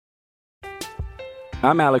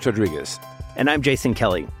I'm Alex Rodriguez. And I'm Jason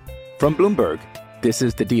Kelly. From Bloomberg, this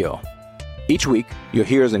is The Deal. Each week, you'll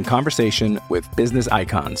hear us in conversation with business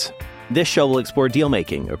icons. This show will explore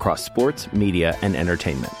deal-making across sports, media, and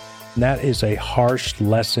entertainment. That is a harsh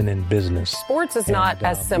lesson in business. Sports is not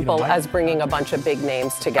as simple as bringing a bunch of big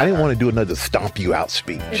names together. I didn't want to do another stomp you out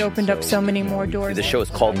speech. It opened up so many more doors. The show is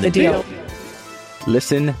called The Deal.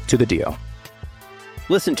 Listen to The Deal.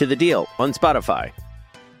 Listen to The Deal on Spotify.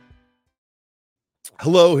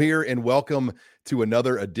 Hello here and welcome to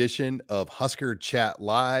another edition of Husker Chat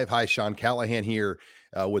Live. Hi, Sean Callahan here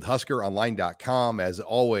with HuskerOnline.com. As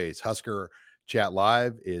always, Husker Chat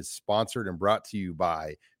Live is sponsored and brought to you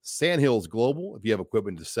by Sandhills Global. If you have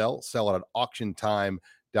equipment to sell it at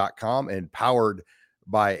auctiontime.com, and powered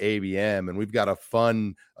by ABM. And we've got a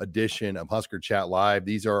fun edition of Husker Chat Live.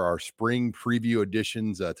 These are our spring preview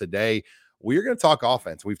editions today. We are going to talk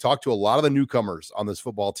offense. We've talked to a lot of the newcomers on this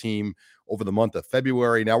football team over the month of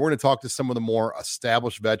February. Now we're going to talk to some of the more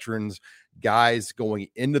established veterans, guys going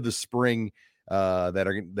into the spring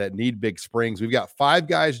that need big springs. We've got 5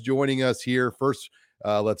 guys joining us here. First,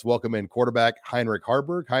 let's welcome in quarterback Heinrich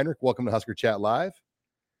Haarberg. Heinrich, welcome to Husker Chat Live.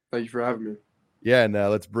 Thank you for having me. Yeah, and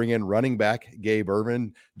let's bring in running back Gabe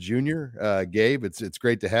Ervin Jr. Gabe, it's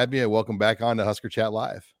great to have you. Welcome back on to Husker Chat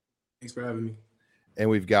Live. Thanks for having me. And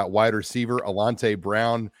we've got wide receiver Alante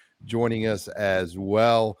Brown joining us as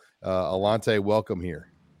well. Alante, welcome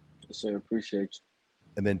here. Yes, sir. Appreciate you.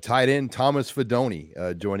 And then tight end Thomas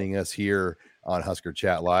Fedoni joining us here on Husker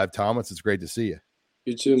Chat Live. Thomas, it's great to see you.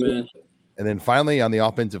 You too, man. And then finally on the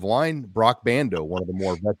offensive line, Brock Bando, one of the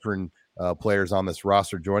more veteran players on this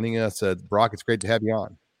roster, joining us. Brock, it's great to have you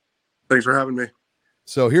on. Thanks for having me.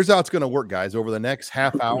 So here's how it's going to work, guys. Over the next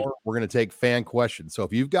half hour, we're going to take fan questions. So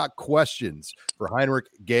if you've got questions for Heinrich,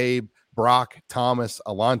 Gabe, Brock, Thomas,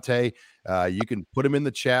 Alante, you can put them in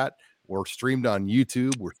the chat. We're streamed on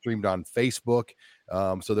YouTube. We're streamed on Facebook.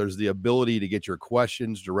 So there's the ability to get your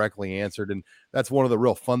questions directly answered. And that's one of the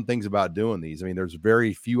real fun things about doing these. I mean, there's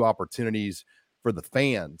very few opportunities for the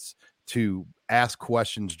fans to ask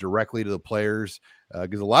questions directly to the players.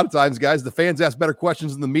 Because a lot of times, guys, the fans ask better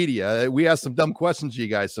questions than the media. We ask some dumb questions to you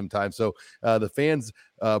guys sometimes. So the fans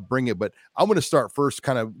bring it. But I'm going to start first,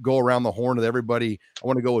 kind of go around the horn with everybody. I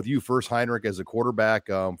want to go with you first, Heinrich, as a quarterback.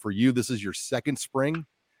 For you, this is your second spring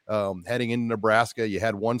heading into Nebraska. You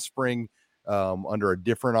had one spring under a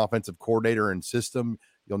different offensive coordinator and system.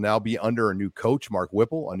 You'll now be under a new coach, Mark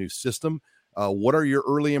Whipple, a new system. What are your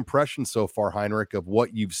early impressions so far, Heinrich, of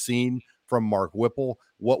what you've seen from Mark Whipple?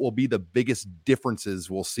 What will be the biggest differences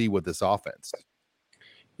we'll see with this offense?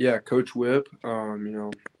 Yeah, Coach Whip,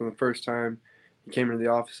 from the first time he came into the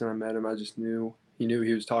office and I met him, I just knew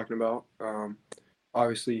he was talking about.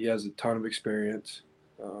 Obviously, he has a ton of experience.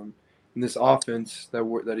 In this offense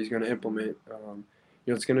that he's going to implement,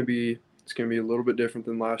 it's going to be a little bit different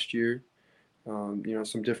than last year.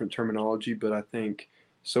 Some different terminology, but I think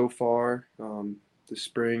so far this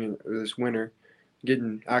spring and this winter,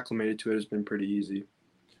 getting acclimated to it has been pretty easy.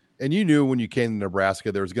 And you knew when you came to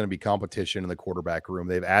Nebraska, there was going to be competition in the quarterback room.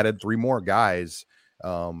 They've added 3 more guys,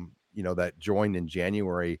 that joined in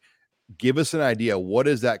January. Give us an idea. What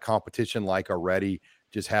is that competition like already,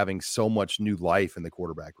 just having so much new life in the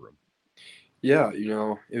quarterback room? Yeah,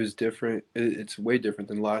 it was different. It's way different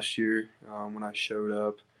than last year when I showed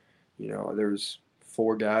up. There's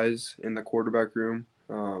 4 guys in the quarterback room.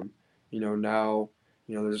 Now,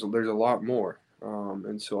 there's a lot more.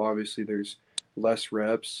 And so obviously there's less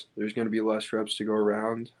reps. There's going to be less reps to go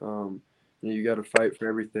around. You got to fight for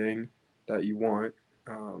everything that you want.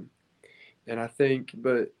 And I think,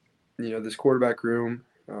 this quarterback room,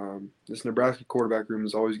 this Nebraska quarterback room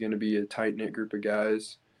is always going to be a tight-knit group of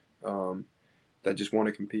guys that just want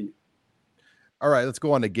to compete. All right, let's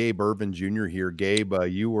go on to Gabe Ervin Jr. here. Gabe,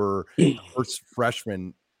 you were the first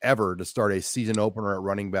freshman ever to start a season opener at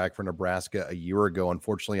running back for Nebraska a year ago.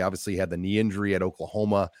 Unfortunately, obviously had the knee injury at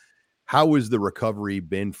Oklahoma. How has the recovery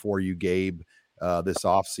been for you, Gabe, this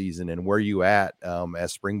offseason, and where are you at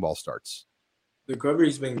as spring ball starts? The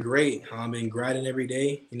recovery's been great. I've been grinding every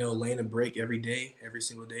day, laying a break every day, every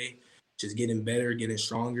single day, just getting better, getting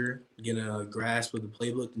stronger, getting a grasp of the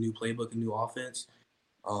playbook, the new offense,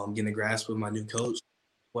 getting a grasp of my new coach.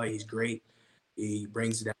 Boy, he's great. He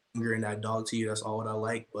brings that hunger and that dog to you. That's all what I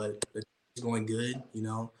like. But it's going good,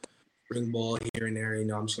 spring ball here and there.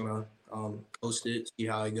 I'm just going to post it, see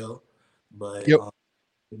how I go. But yep.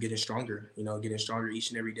 I'm getting stronger, getting stronger each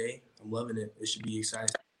and every day. I'm loving it. It should be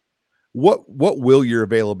exciting. What will your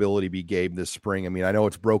availability be, Gabe, this spring? I mean, I know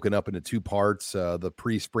it's broken up into 2 parts, the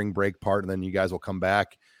pre-spring break part, and then you guys will come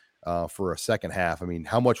back for a second half. I mean,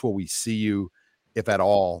 how much will we see you if at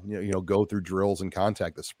all, go through drills and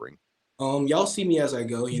contact this spring? Y'all see me as I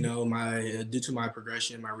go. Due to my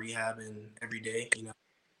progression, my rehab, and every day.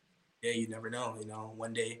 Yeah, you never know.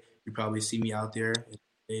 One day you probably see me out there.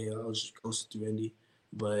 And I'll just coast through Indy,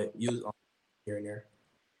 but you here and there.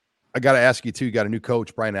 I got to ask you too. You got a new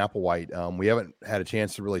coach, Brian Applewhite. We haven't had a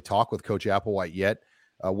chance to really talk with Coach Applewhite yet.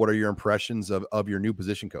 What are your impressions of your new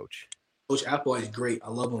position coach? Coach Applewhite is great. I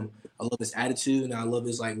love him. I love his attitude, and I love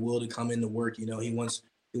his will to come into work. He wants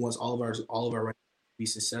all of our to be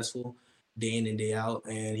successful day in and day out,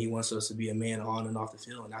 and he wants us to be a man on and off the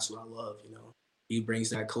field, and that's what I love. He brings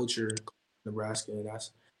that culture to Nebraska, and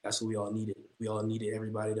that's what we all needed. We all needed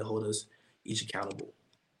everybody to hold us each accountable.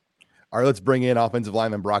 All right, let's bring in offensive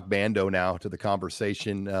lineman Brock Bando now to the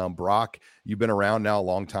conversation. Brock, you've been around now a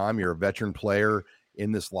long time. You're a veteran player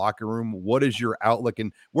in this locker room. What is your outlook,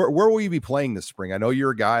 and where will you be playing this spring? I know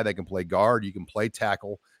you're a guy that can play guard, you can play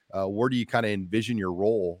tackle. Where do you kind of envision your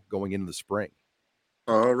role going into the spring?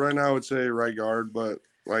 Right now I would say right guard, but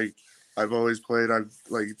I've always played,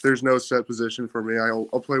 there's no set position for me.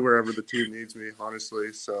 I'll play wherever the team needs me,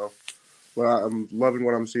 honestly. So, but I'm loving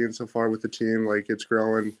what I'm seeing so far with the team. It's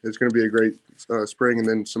growing. It's going to be a great spring and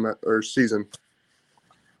then season.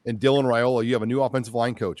 And Dylan Raiola, you have a new offensive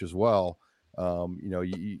line coach as well.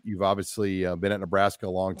 You've obviously been at Nebraska a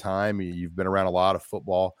long time. You've been around a lot of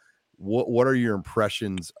football. What are your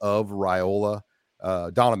impressions of Donovan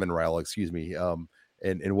Raiola, excuse me.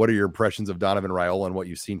 And what are your impressions of Donovan Raiola and what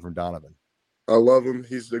you've seen from Donovan? I love him.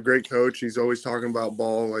 He's a great coach. He's always talking about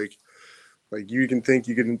ball. You can think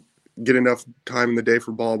you can get enough time in the day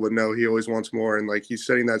for ball, but no, he always wants more. And he's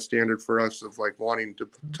setting that standard for us of wanting to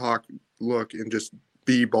talk, look, and just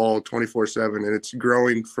be ball 24/7. And it's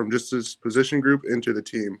growing from just this position group into the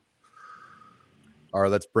team. All right,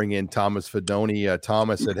 let's bring in Thomas Fidone.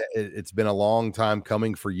 Thomas, it's been a long time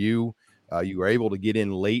coming for you. You were able to get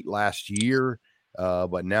in late last year,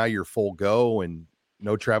 but now you're full go and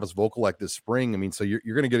no Travis Vokolek this spring. I mean, so you're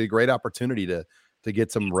going to get a great opportunity to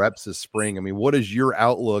get some reps this spring. I mean, what is your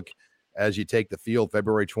outlook as you take the field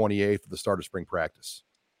February 28th for the start of spring practice?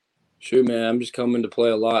 Sure, man. I'm just coming to play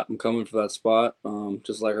a lot. I'm coming for that spot,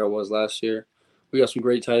 just like I was last year. We got some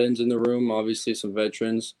great tight ends in the room, obviously some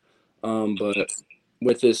veterans, but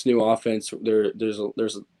with this new offense, there's a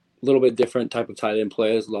little bit different type of tight end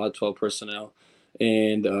players, a lot of 12 personnel.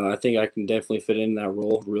 And I think I can definitely fit in that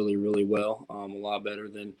role really, really well, a lot better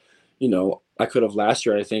than, I could have last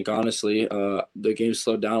year, I think, honestly. The game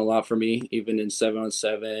slowed down a lot for me, even in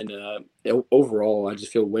 7-on-7. Overall, I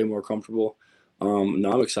just feel way more comfortable.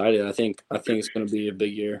 No, I'm excited. I think it's going to be a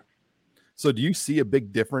big year. So do you see a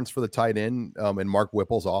big difference for the tight end in Mark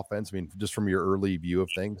Whipple's offense? I mean, just from your early view of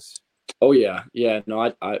things? Oh, yeah. Yeah,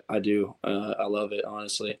 no, I do. I love it,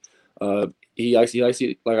 honestly. He likes,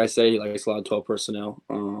 like I say, he likes a lot of 12 personnel.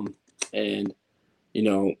 And,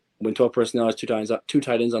 when 12 personnel has two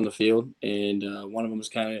tight ends on the field, and one of them is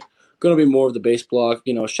kind of going to be more of the base block,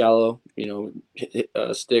 shallow,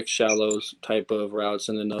 stick shallows type of routes.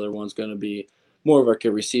 And another one's going to be more of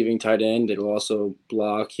a receiving tight end. It'll also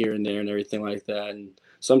block here and there and everything like that. And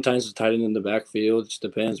sometimes it's tight end in the backfield. It just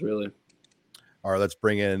depends, really. All right, let's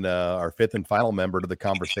bring in our fifth and final member to the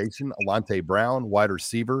conversation, Alante Brown, wide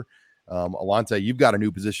receiver. Alante, you've got a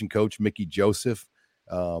new position coach, Mickey Joseph.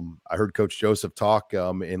 I heard Coach Joseph talk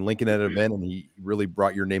in Lincoln at an event, and he really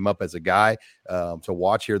brought your name up as a guy to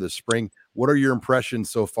watch here this spring. What are your impressions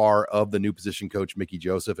so far of the new position coach, Mickey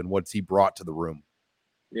Joseph, and what's he brought to the room?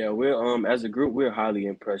 Yeah, we're as a group, we're highly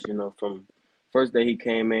impressed. From first day he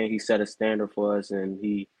came in, he set a standard for us, and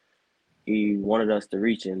he wanted us to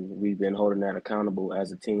reach, and we've been holding that accountable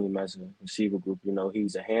as a team, as a receiver group.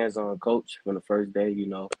 He's a hands-on coach from the first day.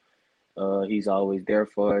 He's always there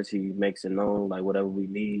for us. He makes it known, whatever we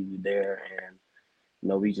need, we're there,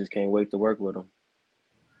 and we just can't wait to work with him.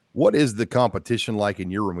 What is the competition like in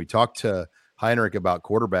your room? We talked to Heinrich about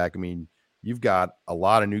quarterback. I mean, you've got a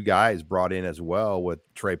lot of new guys brought in as well with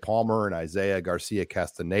Trey Palmer and Isaiah Garcia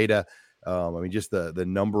Castaneda. Just the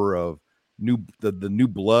number of the new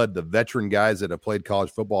blood, the veteran guys that have played college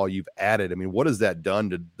football you've added. I mean, what has that done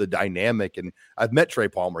to the dynamic? And I've met Trey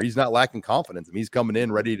Palmer. He's not lacking confidence. I mean, he's coming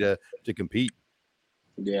in ready to compete.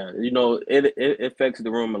 Yeah, it affects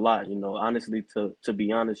the room a lot. Honestly, to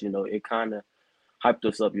be honest, it kind of hyped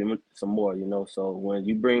us up some more. So when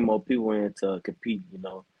you bring more people in to compete,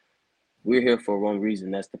 we're here for one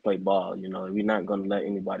reason, that's to play ball. We're not going to let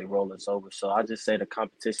anybody roll us over. So I just say the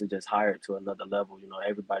competition just higher to another level.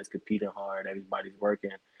 Everybody's competing hard, everybody's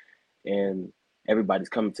working, and everybody's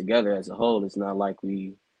coming together as a whole. It's not like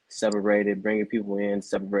we separated, bringing people in,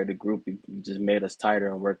 separated group. We just made us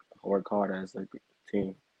tighter and work hard as a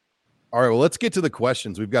team. All right, well, let's get to the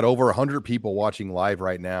questions. We've got over 100 people watching live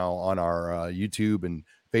right now on our YouTube and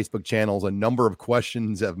Facebook channels. A number of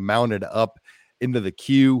questions have mounted up into the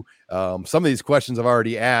queue. Some of these questions I've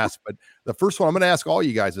already asked, but the first one, I'm going to ask all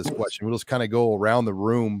you guys this question. We'll just kind of go around the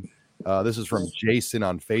room. This is from Jason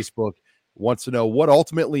on Facebook. Wants to know what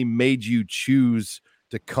ultimately made you choose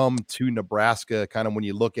to come to Nebraska, kind of when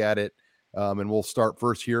you look at it. And we'll start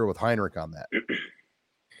first here with Heinrich on that.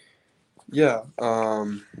 Yeah,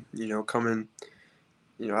 coming,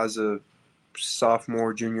 as a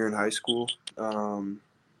sophomore, junior in high school,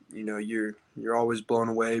 you're always blown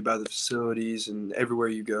away by the facilities and everywhere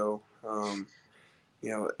you go.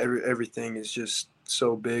 Everything is just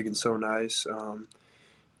so big and so nice.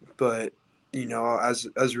 But as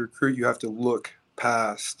a recruit, you have to look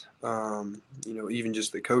past, even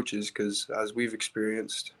just the coaches, because as we've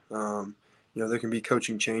experienced, there can be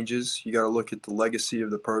coaching changes. You got to look at the legacy of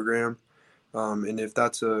the program. And if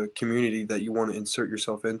that's a community that you want to insert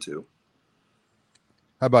yourself into.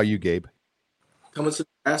 How about you, Gabe? Coming to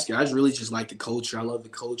Nebraska, I really just like the culture. I love the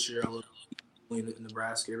culture. I love playing in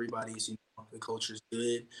Nebraska. Everybody's, the culture's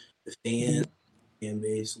good. The fan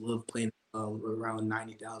base. Love playing around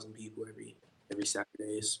 90,000 people every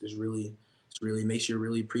Saturday. It's really makes you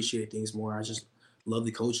really appreciate things more. I just love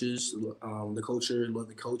the coaches, the culture, love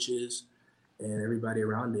the coaches, and everybody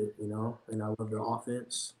around it. And I love the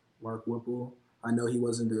offense. Mark Whipple. I know he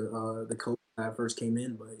wasn't the coach when I first came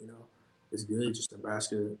in, but it's good. Just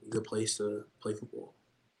Nebraska, a good place to play football.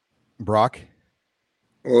 Brock?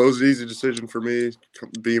 Well, it was an easy decision for me,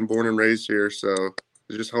 being born and raised here, so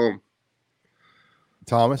it's just home.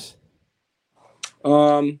 Thomas?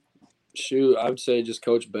 Shoot, I would say just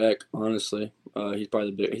Coach Beck. Honestly, he's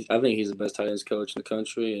probably I think he's the best tight ends coach in the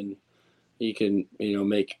country, and he can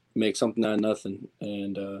make something out of nothing.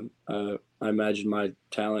 And I imagine my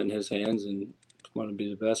talent in his hands, and want to be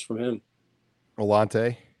the best from him.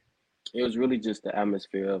 Alante? It was really just the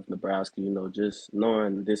atmosphere of Nebraska, just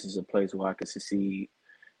knowing this is a place where I could succeed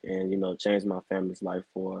and, change my family's life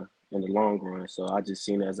in the long run. So I just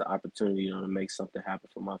seen it as an opportunity, to make something happen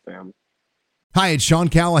for my family. Hi, it's Sean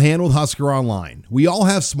Callahan with Husker Online. We all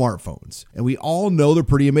have smartphones, and we all know they're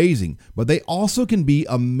pretty amazing, but they also can be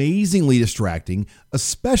amazingly distracting,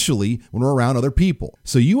 especially when we're around other people.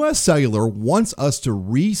 So US Cellular wants us to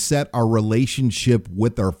reset our relationship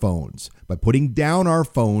with our phones by putting down our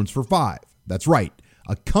phones for $5. That's right.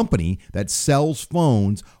 A company that sells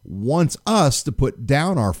phones wants us to put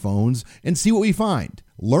down our phones and see what we find.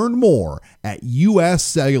 Learn more at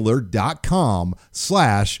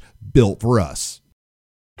uscellular.com/built for us.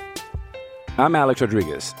 I'm Alex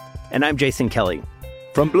Rodriguez. And I'm Jason Kelly.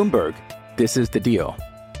 From Bloomberg, this is The Deal.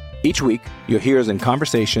 Each week, you'll hear us in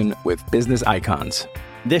conversation with business icons.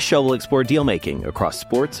 This show will explore deal-making across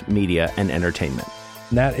sports, media, and entertainment.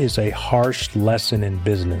 That is a harsh lesson in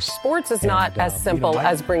business. Sports is not as simple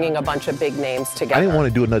as bringing a bunch of big names together. I didn't want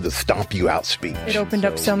to do another stomp you out speech. It opened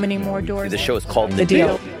up so many more doors. The show is called The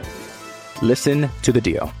Deal. Listen to The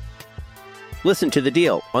Deal. Listen to The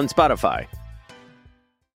Deal on Spotify.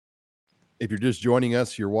 If you're just joining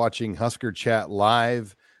us, you're watching Husker Chat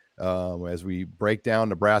live as we break down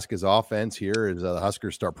Nebraska's offense here as the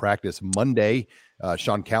Huskers start practice Monday.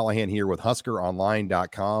 Sean Callahan here with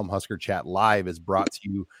HuskerOnline.com. Husker Chat Live is brought to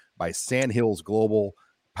you by Sandhills Global,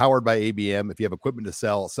 powered by ABM. If you have equipment to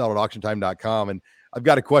sell at AuctionTime.com. And I've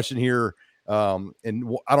got a question here, and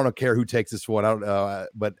I don't care who takes this one.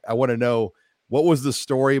 But I want to know, what was the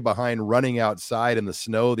story behind running outside in the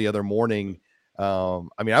snow the other morning? I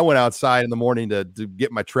went outside in the morning to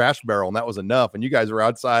get my trash barrel, and that was enough. And you guys were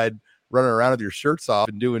outside running around with your shirts off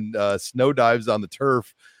and doing snow dives on the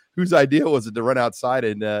turf. Whose idea was it to run outside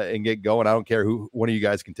and get going? I don't care who one of you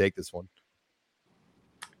guys can take this one.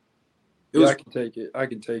 I can take it.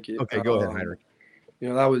 Okay, go ahead, Heinrich.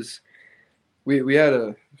 That was we had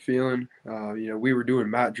a feeling. We were doing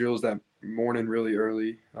mat drills that morning really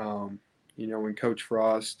early. When Coach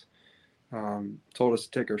Frost told us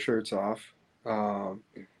to take our shirts off.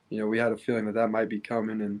 We had a feeling that might be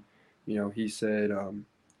coming, and he said,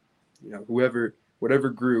 whatever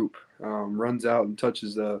group runs out and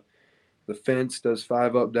touches the fence, does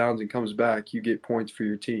 5 up downs and comes back, you get points for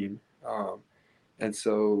your team. And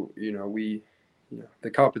so the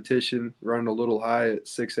competition running a little high at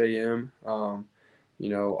 6 a.m. I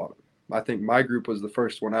think my group was the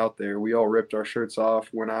first one out there. We all ripped our shirts off,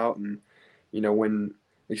 went out, and when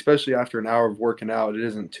especially after an hour of working out, it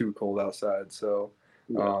isn't too cold outside. So,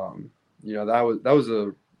 that was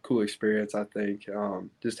a cool experience, I think,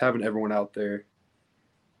 just having everyone out there.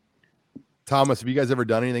 Thomas, have you guys ever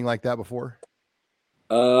done anything like that before?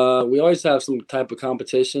 We always have some type of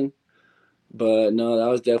competition. But no, that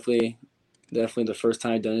was definitely the first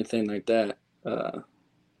time I'd done anything like that. All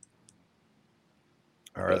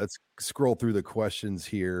right, let's scroll through the questions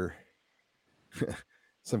here.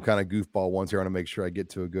 Some kind of goofball ones here. I want to make sure I get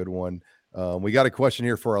to a good one. We got a question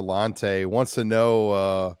here for Alante. Wants to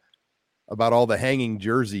know about all the hanging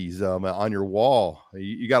jerseys on your wall.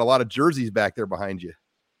 You got a lot of jerseys back there behind you.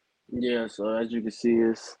 Yeah, so as you can see,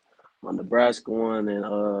 it's my Nebraska one,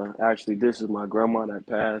 and actually this is my grandma that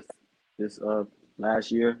passed this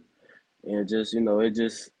last year, and just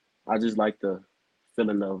I just like the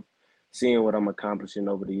feeling of seeing what I'm accomplishing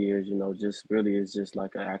over the years. Just really it's just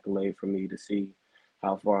like an accolade for me to see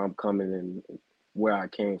how far I'm coming and where I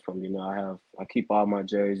came from. I keep all my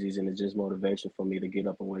jerseys, and it's just motivation for me to get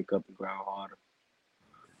up and wake up and grind harder.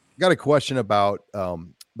 Got a question about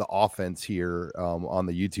the offense here on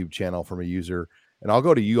the YouTube channel from a user, and I'll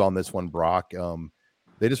go to you on this one, Brock.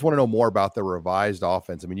 They just want to know more about the revised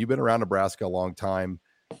offense. I mean, you've been around Nebraska a long time.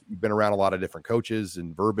 You've been around a lot of different coaches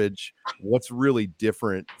and verbiage. What's really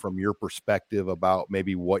different from your perspective about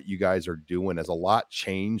maybe what you guys are doing? Has a lot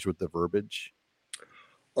changed with the verbiage?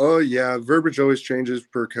 Oh, yeah. Verbiage always changes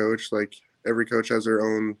per coach. Like, every coach has their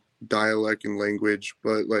own dialect and language,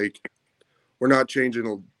 but, like, we're not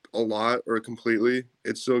changing a lot or completely.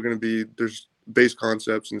 It's still going to be – there's base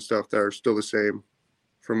concepts and stuff that are still the same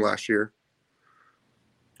from last year.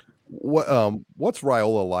 What's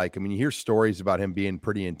Raiola like? I mean, you hear stories about him being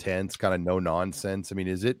pretty intense, kind of no nonsense. I mean,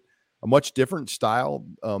 is it a much different style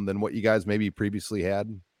than what you guys maybe previously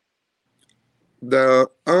had?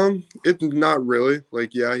 It's not really.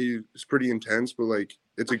 Like, yeah, he's pretty intense, but like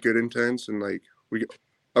it's a good intense, and like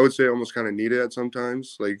I would say almost kind of need it at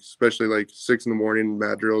sometimes. Like, especially like 6 a.m.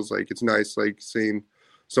 mad drills. Like, it's nice like seeing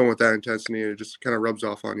someone with that intensity, and it just kind of rubs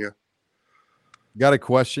off on you. Got a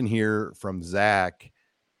question here from Zach.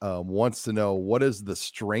 Wants to know, what is the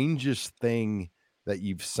strangest thing that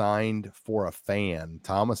you've signed for a fan?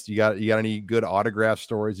 Thomas, you got any good autograph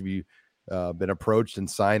stories? Have you been approached and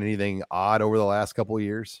signed anything odd over the last couple of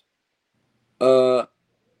years?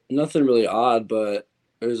 Nothing really odd, but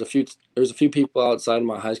there's a few people outside of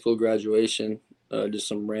my high school graduation, just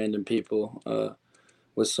some random people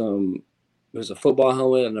with there's a football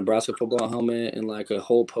helmet, a Nebraska football helmet, and like a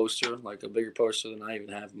whole poster, like a bigger poster than I even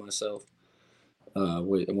have myself.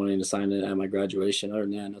 Wanting to sign it at my graduation. Other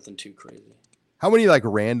than that, nothing too crazy. How many like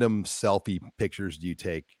random selfie pictures do you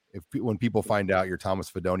take when people find out you're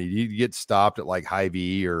Thomas Fidone? Do you get stopped at like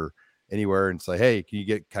Hy-Vee or anywhere and say, "Hey,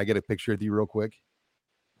 can I get a picture with you real quick?"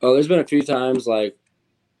 Oh, there's been a few times like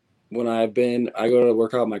when I go to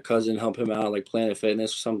work out with my cousin, help him out like Planet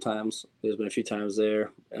Fitness. Sometimes there's been a few times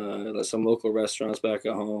there, like some local restaurants back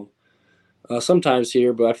at home. Sometimes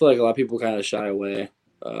here, but I feel like a lot of people kind of shy away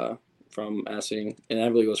from asking, and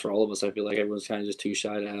that really goes for all of us. I feel like everyone's kind of just too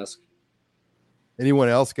shy to ask. Anyone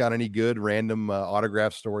else got any good random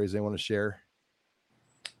autograph stories they want to share?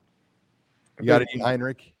 You got any,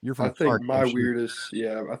 Heinrich? You're from. I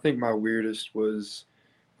think my weirdest was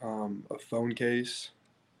a phone case.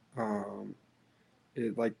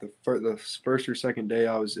 Like the first or second day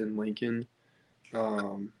I was in Lincoln,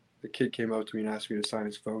 the kid came up to me and asked me to sign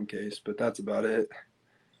his phone case, but that's about it.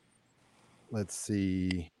 Let's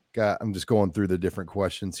see. I'm just going through the different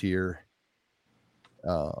questions here.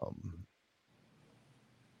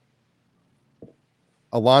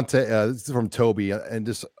 Alante, this is from Toby, and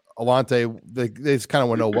just Alante, they just kind of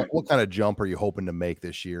want to know what kind of jump are you hoping to make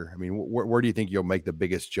this year? I mean, where do you think you'll make the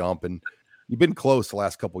biggest jump? And you've been close the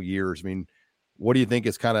last couple of years. I mean, what do you think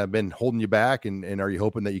has kind of been holding you back, and are you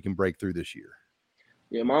hoping that you can break through this year?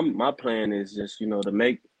 Yeah, my plan is just to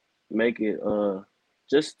make it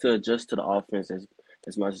just to the offense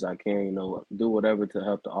as much as I can. Do whatever to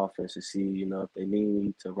help the offense succeed. If they need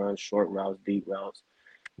me to run short routes, deep routes,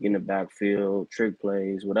 get in the backfield, trick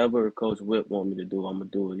plays, whatever Coach Whip want me to do, I'm gonna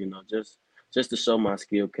do it. Just to show my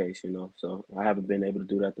skill case. So I haven't been able to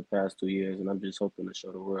do that the past 2 years, and I'm just hoping to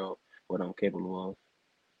show the world what I'm capable of.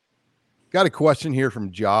 Got a question here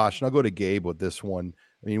from Josh, and I'll go to Gabe with this one.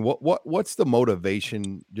 I mean, what's the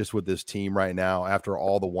motivation just with this team right now after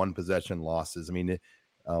all the one possession losses? I mean,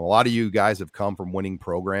 a lot of you guys have come from winning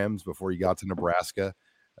programs before you got to Nebraska.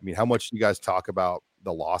 I mean, how much do you guys talk about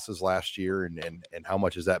the losses last year, and how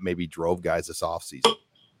much is that maybe drove guys this offseason?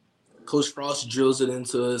 Coach Frost drills it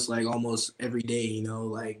into us like almost every day,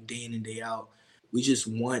 like day in and day out. We just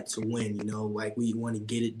want to win, like we want to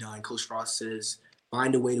get it done. Coach Frost says,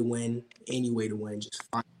 find a way to win, any way to win, just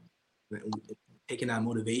find it. Taking that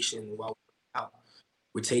motivation while we're out.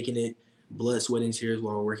 We're taking it blood, sweat, and tears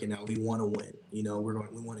while we're working out. We want to win. We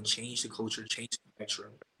want to change the culture, change the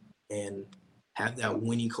spectrum, and have that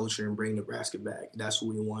winning culture and bring Nebraska back. That's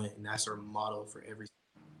what we want, and that's our motto for every.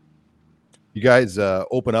 You guys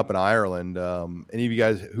open up in Ireland. Any of you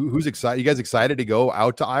guys who's excited? You guys excited to go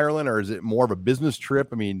out to Ireland, or is it more of a business trip?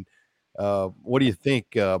 I mean, what do you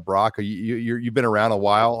think, Brock? You've been around a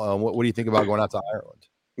while. What do you think about going out to Ireland?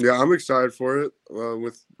 Yeah, I'm excited for it.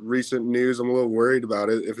 With recent news, I'm a little worried about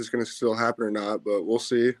it, if it's going to still happen or not, but we'll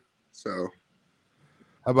see. So,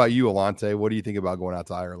 how about you, Alante? What do you think about going out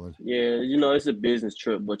to Ireland? Yeah, it's a business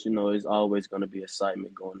trip, but it's always going to be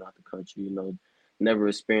excitement going out the country. Never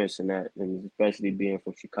experiencing that, and especially being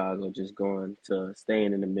from Chicago, just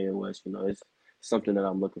staying in the Midwest. It's something that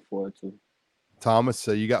I'm looking forward to. Thomas,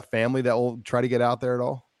 you got family that will try to get out there at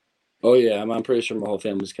all? Oh yeah, I'm pretty sure my whole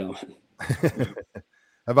family's coming.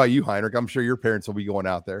 How about you, Heinrich? I'm sure your parents will be going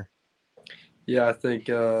out there. Yeah, I think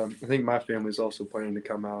my family's also planning to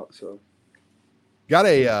come out. So, got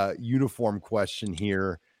a uniform question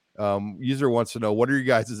here. User wants to know, what are your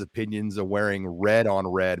guys' opinions of wearing red on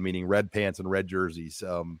red, meaning red pants and red jerseys?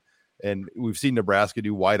 And we've seen Nebraska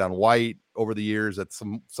do white on white over the years. That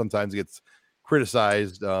sometimes gets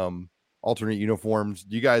criticized. Alternate uniforms.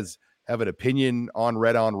 Do you guys have an opinion on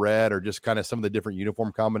red, or just kind of some of the different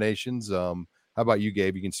uniform combinations? How about you,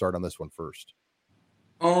 Gabe? You can start on this one first.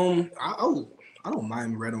 I don't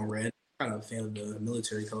mind red on red. I'm kind of a fan of the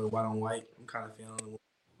military color, white on white. I'm kind of a fan of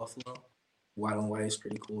Buffalo. White on white is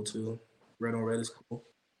pretty cool too. Red on red is cool.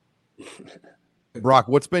 Brock,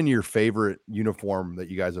 what's been your favorite uniform that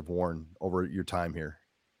you guys have worn over your time here?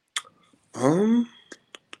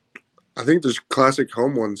 I think there's classic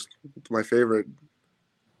home ones. It's my favorite.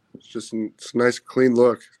 It's a nice, clean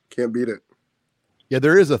look. Can't beat it. Yeah,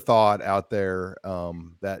 there is a thought out there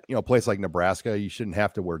that, a place like Nebraska, you shouldn't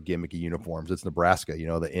have to wear gimmicky uniforms. It's Nebraska.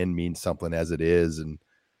 The N means something as it is. And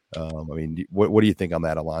what do you think on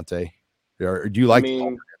that, Alante? Or do you like the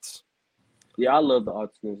alternates? Yeah, I love the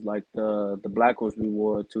alternates. Like the black ones we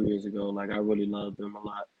wore 2 years ago. Like, I really love them a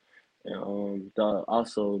lot. And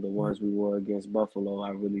also the ones we wore against Buffalo,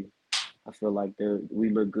 I feel like we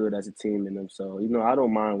look good as a team in them. So, I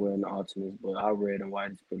don't mind wearing the alternates, but our red and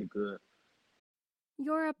white is pretty good.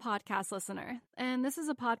 You're a podcast listener, and this is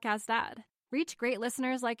a podcast ad. Reach great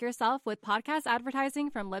listeners like yourself with podcast advertising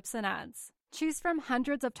from Libsyn Ads. Choose from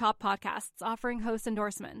hundreds of top podcasts offering host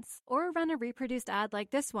endorsements, or run a reproduced ad like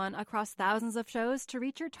this one across thousands of shows to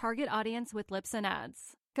reach your target audience with Libsyn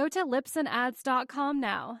Ads. Go to libsynads.com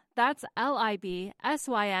now. That's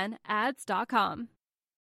LIBSYN ads.com.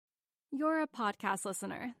 You're a podcast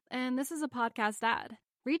listener, and this is a podcast ad.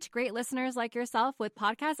 Reach great listeners like yourself with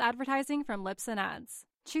podcast advertising from Libsyn Ads.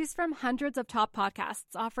 Choose from hundreds of top podcasts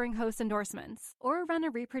offering host endorsements, or run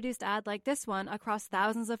a reproduced ad like this one across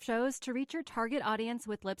thousands of shows to reach your target audience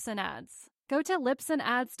with Libsyn Ads. Go to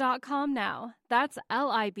libsynads.com now. That's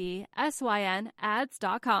LIBSYN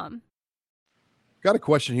ads.com. Got a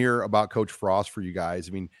question here about Coach Frost for you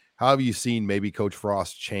guys. How have you seen maybe Coach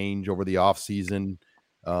Frost change over the offseason?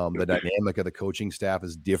 The dynamic of the coaching staff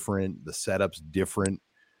is different. The setup's different.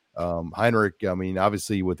 Heinrich,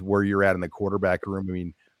 obviously with where you're at in the quarterback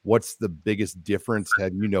room, what's the biggest difference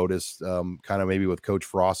have you noticed kind of maybe with Coach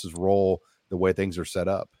Frost's role, the way things are set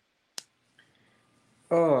up?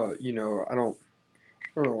 I don't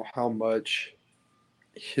know how much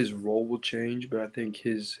his role will change, but I think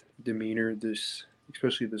his demeanor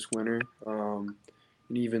especially this winter, and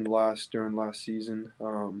even during last season,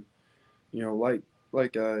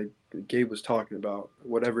 like Gabe was talking about,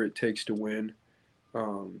 whatever it takes to win.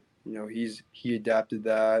 He adapted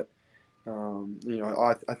that.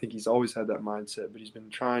 I think he's always had that mindset, but he's been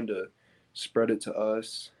trying to spread it to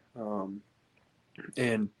us.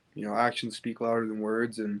 And actions speak louder than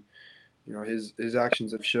words, and his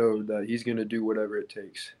actions have showed that he's going to do whatever it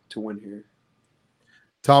takes to win here.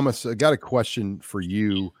 Thomas, I got a question for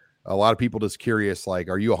you. A lot of people just curious, like,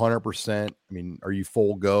 are you 100%? Are you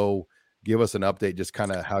full go? Give us an update, just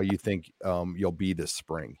kind of how you think you'll be this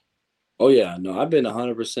spring. Oh yeah, no, I've been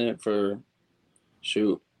 100% for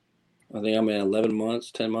I think I'm in 11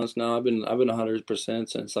 months, 10 months now. I've been 100%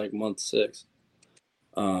 since like month 6.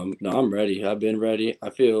 No, I'm ready. I've been ready.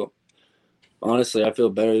 I feel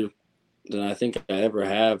better than I think I ever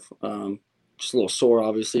have. Just a little sore,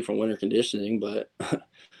 obviously, from winter conditioning, but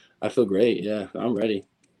I feel great. Yeah, I'm ready.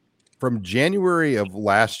 From January of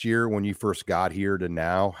last year when you first got here to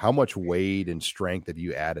now, how much weight and strength have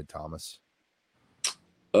you added, Thomas?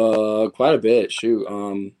 Quite a bit.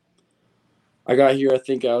 I got here, I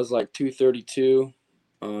think I was like 232.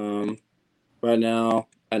 Right now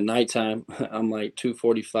at nighttime, I'm like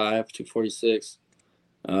 245, 246.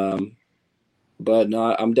 But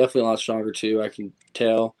no, I'm definitely a lot stronger too. I can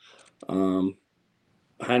tell.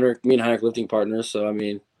 Me and Heinrich lifting partners. So I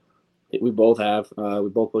mean, we both have. We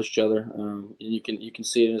both push each other. And you can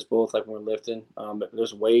see it in us both, like when we're lifting. But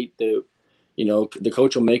there's weight that, the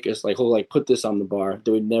coach will make us he'll put this on the bar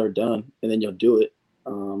that we've never done, and then you'll do it,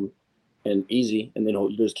 and easy, and then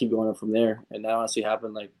you just keep going up from there. And that honestly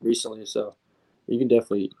happened recently, so you can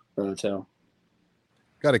definitely tell.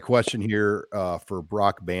 Got a question here for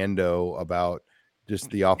Brock Bando about just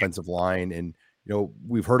the offensive line. And,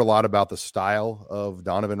 we've heard a lot about the style of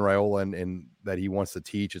Donovan Raiola and that he wants to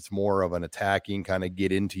teach. It's more of an attacking kind of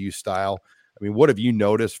get into you style. I mean, what have you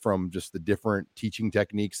noticed from just the different teaching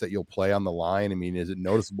techniques that you'll play on the line? I mean, is it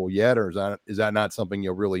noticeable yet, or is that not something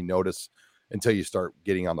you'll really notice until you start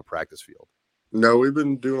getting on the practice field? No, we've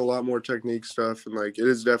been doing a lot more technique stuff, and it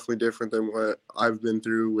is definitely different than what I've been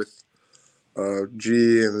through with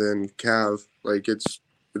G and then Cav.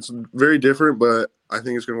 It's very different, but I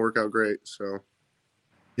think it's going to work out great. So,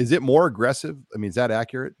 is it more aggressive? I mean, is that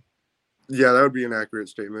accurate? Yeah, that would be an accurate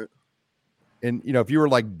statement. And if you were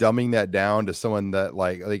dumbing that down to someone that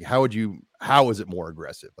how is it more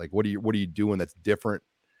aggressive? What are you doing that's different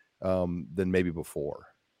than maybe before?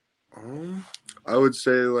 I would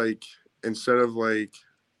say instead of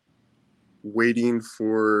waiting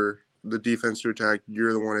for the defense to attack,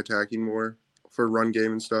 you're the one attacking more for run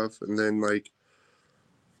game and stuff. And then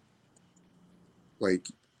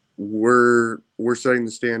we're setting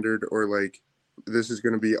the standard, or this is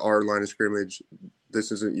going to be our line of scrimmage.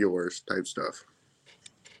 This isn't yours type stuff.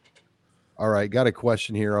 All right. Got a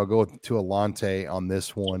question here. I'll go to Alante on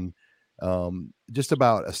this one. Just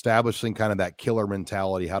about establishing kind of that killer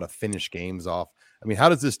mentality, how to finish games off. I mean, how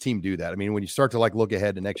does this team do that? I mean, when you start to look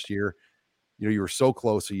ahead to next year, you were so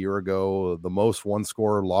close a year ago, the most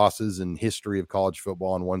one-score losses in history of college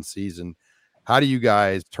football in one season. How do you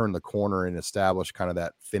guys turn the corner and establish kind of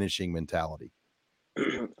that finishing mentality?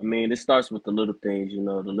 I mean, it starts with the little things, the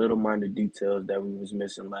little minor details that we was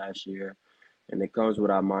missing last year. And it comes with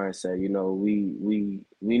our mindset. We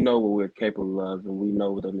know what we're capable of, and we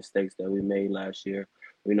know the mistakes that we made last year.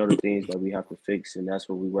 We know the things that we have to fix, and that's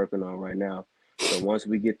what we're working on right now. So once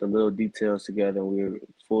we get the little details together, we're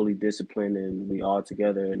fully disciplined and we all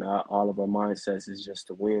together, and all of our mindsets is just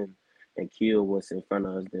to win and kill what's in front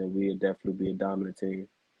of us, then we'll definitely be a dominant team.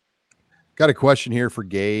 Got a question here for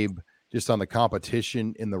Gabe, just on the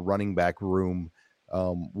competition in the running back room.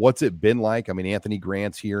 What's it been like? I mean, Anthony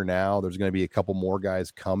Grant's here now. There's going to be a couple more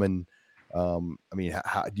guys coming. I mean,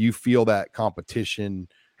 how do you feel that competition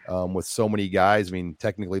with so many guys? I mean,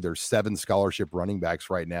 technically there's 7 scholarship running backs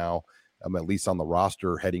right now, at least on the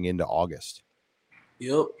roster heading into August.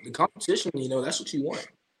 Yep, the competition, that's what you want.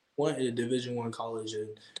 You want at a Division I college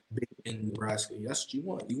in Nebraska. That's what you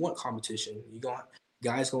want. You want competition.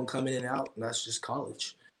 Guys gonna come in and out, and that's just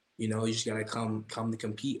college. You just gotta come to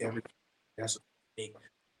compete every. That's what make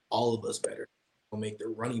all of us better. Will make the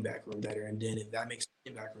running back room better, and then if that makes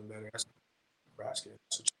the running back room better, that's Nebraska.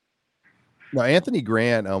 Now, Anthony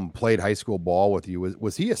Grant played high school ball with you.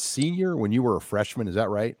 Was he a senior when you were a freshman? Is that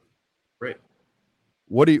right? Right.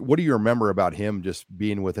 What do you remember about him, just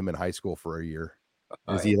being with him in high school for a year?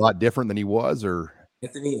 Is he a lot different than he was, or?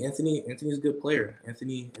 Anthony's a good player.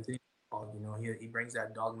 Anthony, he brings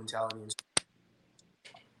that dog mentality.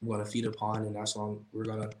 We're going to feed upon, and that's why we're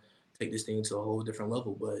going to take this thing to a whole different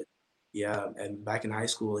level. But yeah, and back in high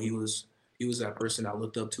school, he was that person I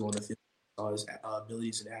looked up to on the field, saw his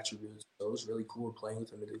abilities and attributes. So it was really cool playing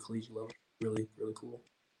with him at the collegiate level. Really, really cool.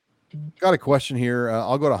 Got a question here.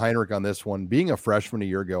 I'll go to Heinrich on this one. Being a freshman a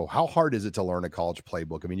year ago, how hard is it to learn a college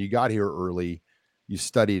playbook? I mean, you got here early, you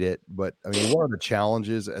studied it, but I mean, what are the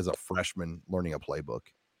challenges as a freshman learning a playbook?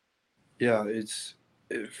 Yeah,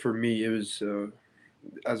 for me, it was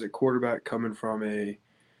as a quarterback coming from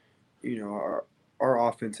our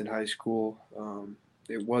offense in high school,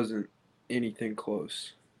 it wasn't anything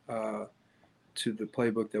close to the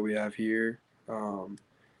playbook that we have here. And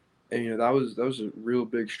that was a real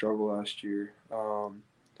big struggle last year.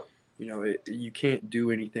 You can't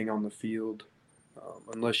do anything on the field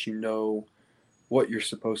unless you know what you're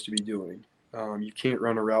supposed to be doing. You can't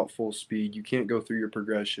run a route full speed. You can't go through your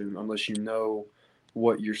progression unless you know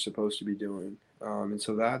what you're supposed to be doing. And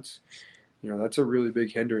so that's a really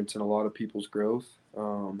big hindrance in a lot of people's growth.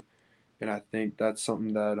 And I think that's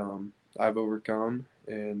something that I've overcome,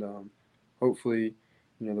 and hopefully,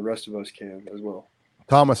 the rest of us can as well.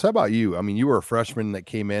 Thomas, how about you? I mean, you were a freshman that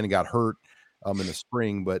came in and got hurt in the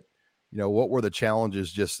spring, but what were the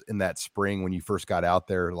challenges just in that spring when you first got out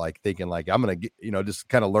there, thinking I'm going to get, just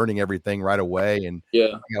kind of learning everything right away and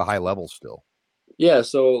at a high level still? Yeah.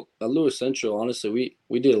 So at Lewis Central, honestly,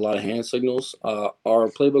 we did a lot of hand signals. Our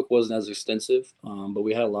playbook wasn't as extensive, but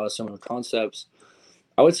we had a lot of similar concepts.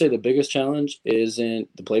 I would say the biggest challenge isn't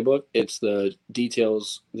the playbook. It's the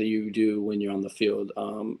details that you do when you're on the field.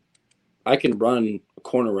 I can run a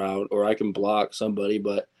corner route or I can block somebody,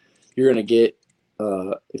 but you're gonna get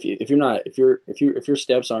if your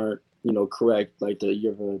steps aren't correct, like you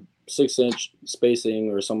have a 6-inch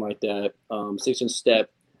spacing or something like that, 6-inch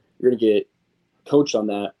step, you're gonna get coached on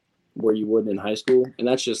that where you would in high school, and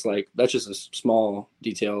that's just a small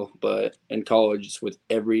detail, but in college, it's with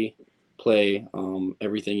every play,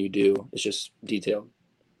 everything you do, it's just detailed.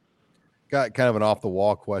 Got kind of an off the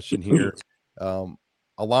wall question here.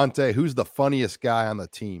 Alante, who's the funniest guy on the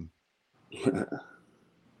team? The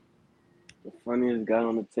funniest guy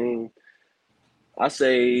on the team, I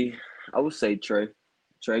would say Trey.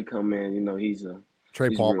 Trey come in, he's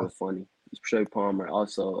Palmer. real funny. Trey Palmer,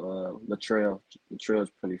 also Latrell.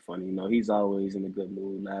 Latrell's pretty funny. He's always in a good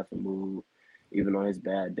mood, laughing mood. Even on his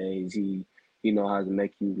bad days, he know how to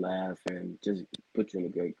make you laugh and just put you in a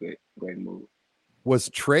great mood. Was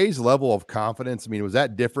Trey's level of confidence, was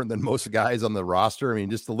that different than most guys on the roster?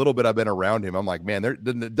 Just a little bit I've been around him. I'm like, man,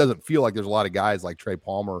 it doesn't feel like there's a lot of guys like Trey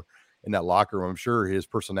Palmer in that locker room. I'm sure his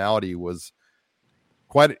personality was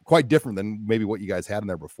quite different than maybe what you guys had in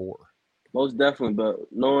there before. Most definitely, but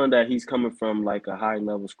knowing that he's coming from like a high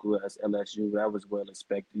level school as LSU, that was well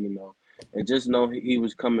expected, and just know he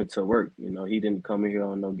was coming to work. He didn't come in here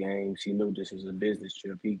on no games. He knew this was a business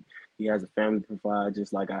trip. He has a family to provide,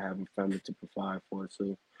 just like I have a family to provide for.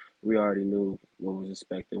 So we already knew what was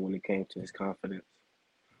expected when it came to his confidence.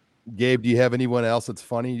 Gabe, do you have anyone else that's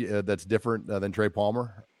funny, that's different than Trey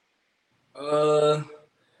Palmer? A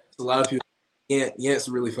lot of people. Yant's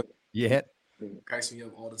really funny. Yant cracks me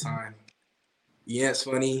up all the time. Yant's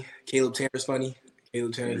funny. Caleb Tanner's funny.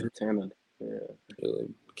 Tanner. Yeah,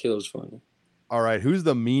 Caleb's funny. All right, who's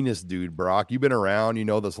the meanest dude, Brock? You've been around,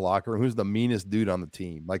 this locker room. Who's the meanest dude on the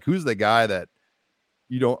team? Like, who's the guy that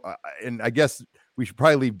you don't? And I guess we should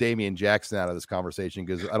probably leave Damian Jackson out of this conversation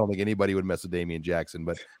because I don't think anybody would mess with Damian Jackson.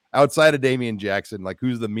 But outside of Damian Jackson, like,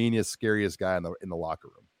 who's the meanest, scariest guy in the locker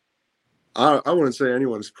room? I wouldn't say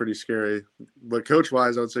anyone's pretty scary, but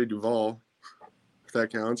coach-wise, I would say Duval, if that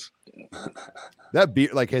counts. That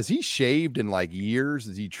beard, like, has he shaved in like years?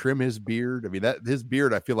 Does he trim his beard? His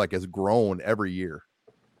beard, I feel like, has grown every year.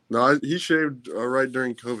 No, he shaved right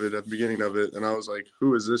during COVID at the beginning of it, and I was like,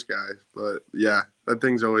 "Who is this guy?" But yeah, that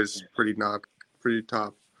thing's always pretty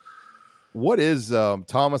top. What is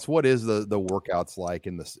Thomas? What is the workouts like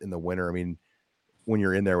in the winter? When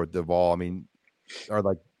you're in there with Duval,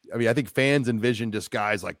 I think fans envision just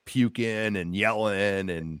guys like puking and yelling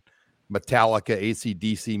and Metallica,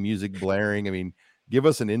 AC/DC music blaring. Give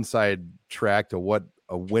us an inside track to what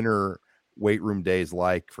a winter weight room day is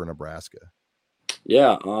like for Nebraska.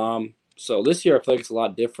 Yeah. So this year I feel like it's a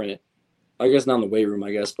lot different. I guess not in the weight room,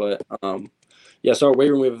 but so our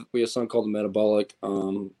weight room we have something called the metabolic.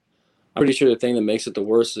 I'm pretty sure the thing that makes it the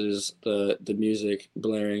worst is the music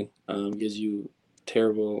blaring. Gives you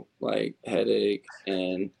terrible headache,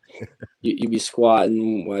 and you be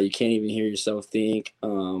squatting while you can't even hear yourself think.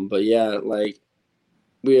 But yeah,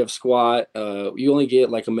 we have squat. You only get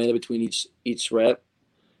a minute between each rep,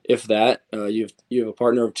 if that. You have a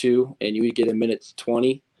partner of two, and you get a minute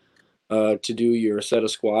 20 to do your set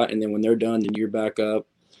of squat, and then when they're done, then you're back up.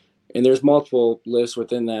 And there's multiple lifts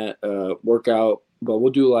within that workout, but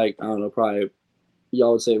we'll do I don't know, probably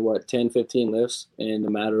y'all would say 10, 15 lifts in a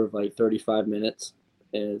matter of 35 minutes.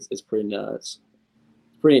 And it's pretty nuts.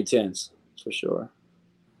 Pretty intense, for sure.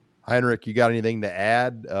 Heinrich, you got anything to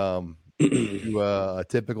add to a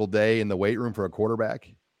typical day in the weight room for a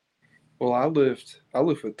quarterback? Well, I lift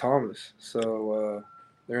with Thomas, so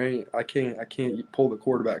I can't pull the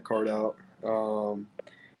quarterback card out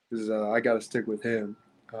because I got to stick with him.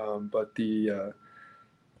 But the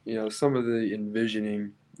some of the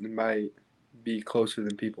envisioning might be closer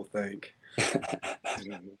than people think.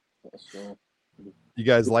 You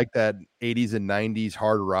guys like that 80s and 90s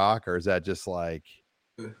hard rock, or is that just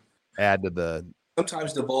add to the?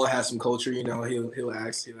 Sometimes the ball has some culture, he'll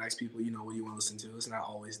ask people, what do you want to listen to? It's not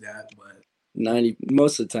always that, but 90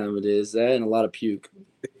 most of the time it is that, and a lot of puke.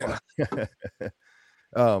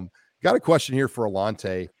 Got a question here for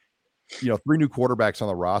Alante. 3 new quarterbacks on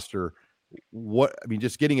the roster.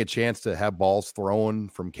 Just getting a chance to have balls thrown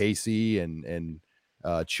from Casey and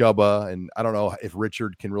Chubba, and I don't know if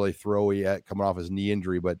Richard can really throw yet coming off his knee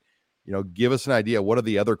injury, but give us an idea. What are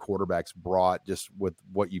the other quarterbacks brought just with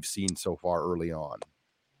what you've seen so far early on?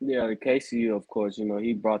 Yeah, Casey, of course,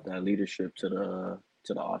 he brought that leadership to the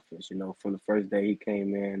offense. From the first day he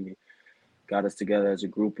came in, he got us together as a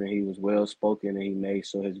group, and he was well spoken, and he made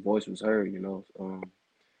sure his voice was heard.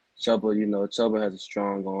 Chuba has a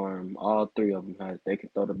strong arm. All three of them they can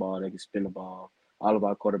throw the ball, they can spin the ball. All of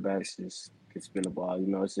our quarterbacks just can spin the ball.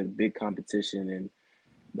 It's a big competition, and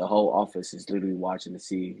the whole office is literally watching to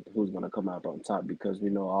see who's going to come out on top because we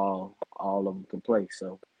know all of them can play.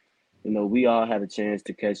 So, we all had a chance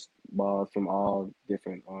to catch balls from all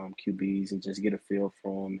different QBs and just get a feel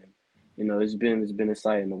for them. And, it's been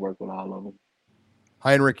exciting to work with all of them.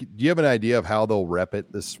 Heinrich, do you have an idea of how they'll rep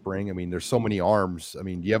it this spring? I mean, there's so many arms. I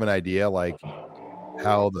mean, do you have an idea like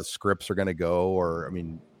how the scripts are going to go? Or, I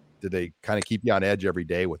mean, do they kind of keep you on edge every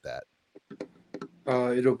day with that?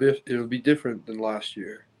 It'll be different than last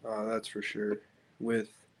year. That's for sure. With,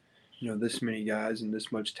 this many guys and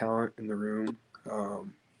this much talent in the room,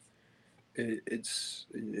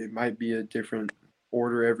 it might be a different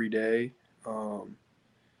order every day.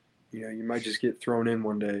 You might just get thrown in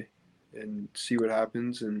one day and see what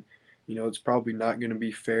happens. And, it's probably not going to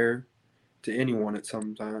be fair to anyone at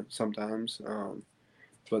sometimes.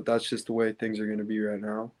 But that's just the way things are going to be right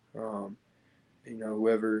now.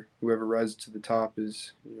 Whoever rises to the top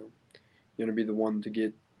is, going to be the one to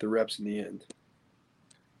get the reps in the end.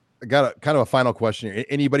 I got a final question here.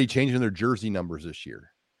 Anybody changing their jersey numbers this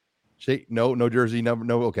year? No jersey number.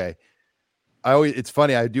 No. Okay. It's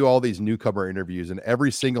funny. I do all these newcomer interviews, and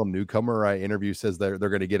every single newcomer I interview says they're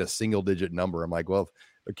going to get a single digit number. I'm like, well,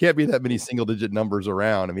 there can't be that many single digit numbers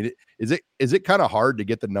around. I mean, is it kind of hard to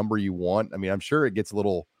get the number you want? I mean, I'm sure it gets a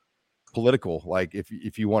little political, like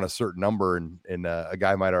if you want a certain number and a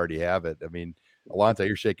guy might already have it. I mean, Alontae,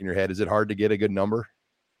 you're shaking your head. Is it hard to get a good number?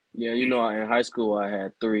 Yeah, in high school I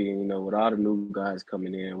had 3, and with all the new guys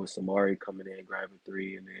coming in, with Samari coming in grabbing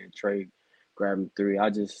 3, and then Trey grabbing 3, I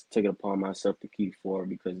just took it upon myself to keep 4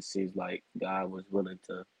 because it seems like God was willing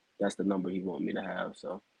to. That's the number He wanted me to have,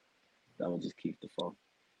 so that would just keep the 4.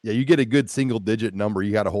 Yeah, you get a good single digit number,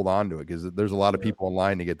 you got to hold on to it because there's a lot of people in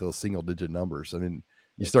line to get those single digit numbers. I mean,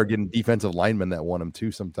 you start getting defensive linemen that want them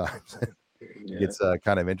too sometimes. It's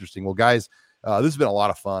kind of interesting. Well, guys, this has been a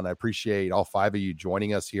lot of fun. I appreciate all 5 of you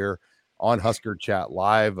joining us here on Husker Chat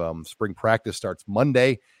Live. Spring practice starts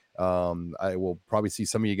Monday. I will probably see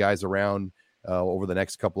some of you guys around over the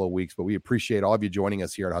next couple of weeks, but we appreciate all of you joining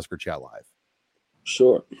us here at Husker Chat Live.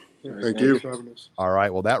 Sure. Thank you. All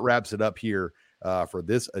right. Well, that wraps it up here for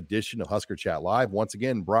this edition of Husker Chat Live. Once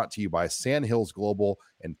again, brought to you by Sandhills Global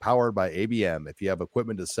and powered by ABM. If you have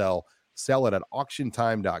equipment to sell it at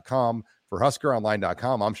auctiontime.com. For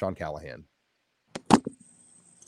HuskerOnline.com, I'm Sean Callahan.